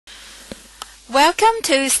Welcome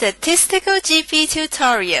to StatisticalGP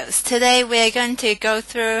tutorials. Today we are going to go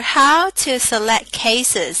through how to select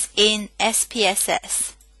cases in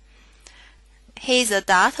SPSS. Here's a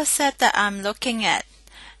data set that I'm looking at.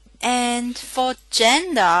 And for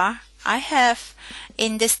gender, I have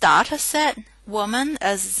in this data set woman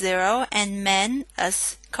as 0 and men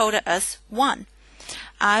as coded as 1.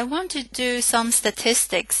 I want to do some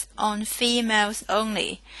statistics on females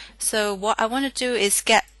only. So what I want to do is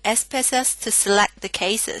get SPSS to select the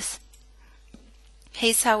cases.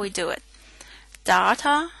 Here's how we do it.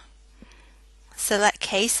 Data, select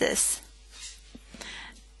cases.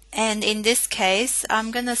 And in this case,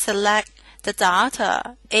 I'm going to select the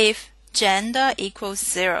data if gender equals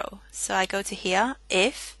 0. So I go to here,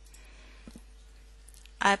 if.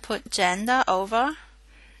 I put gender over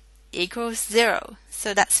equals 0.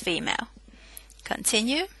 So that's female.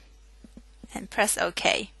 Continue and press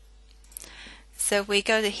OK. So we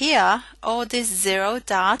go to here, all this 0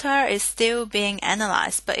 data is still being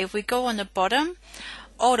analyzed. But if we go on the bottom,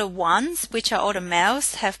 all the 1s, which are all the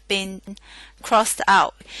males, have been crossed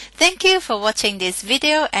out. Thank you for watching this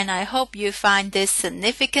video, and I hope you find this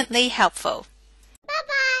significantly helpful.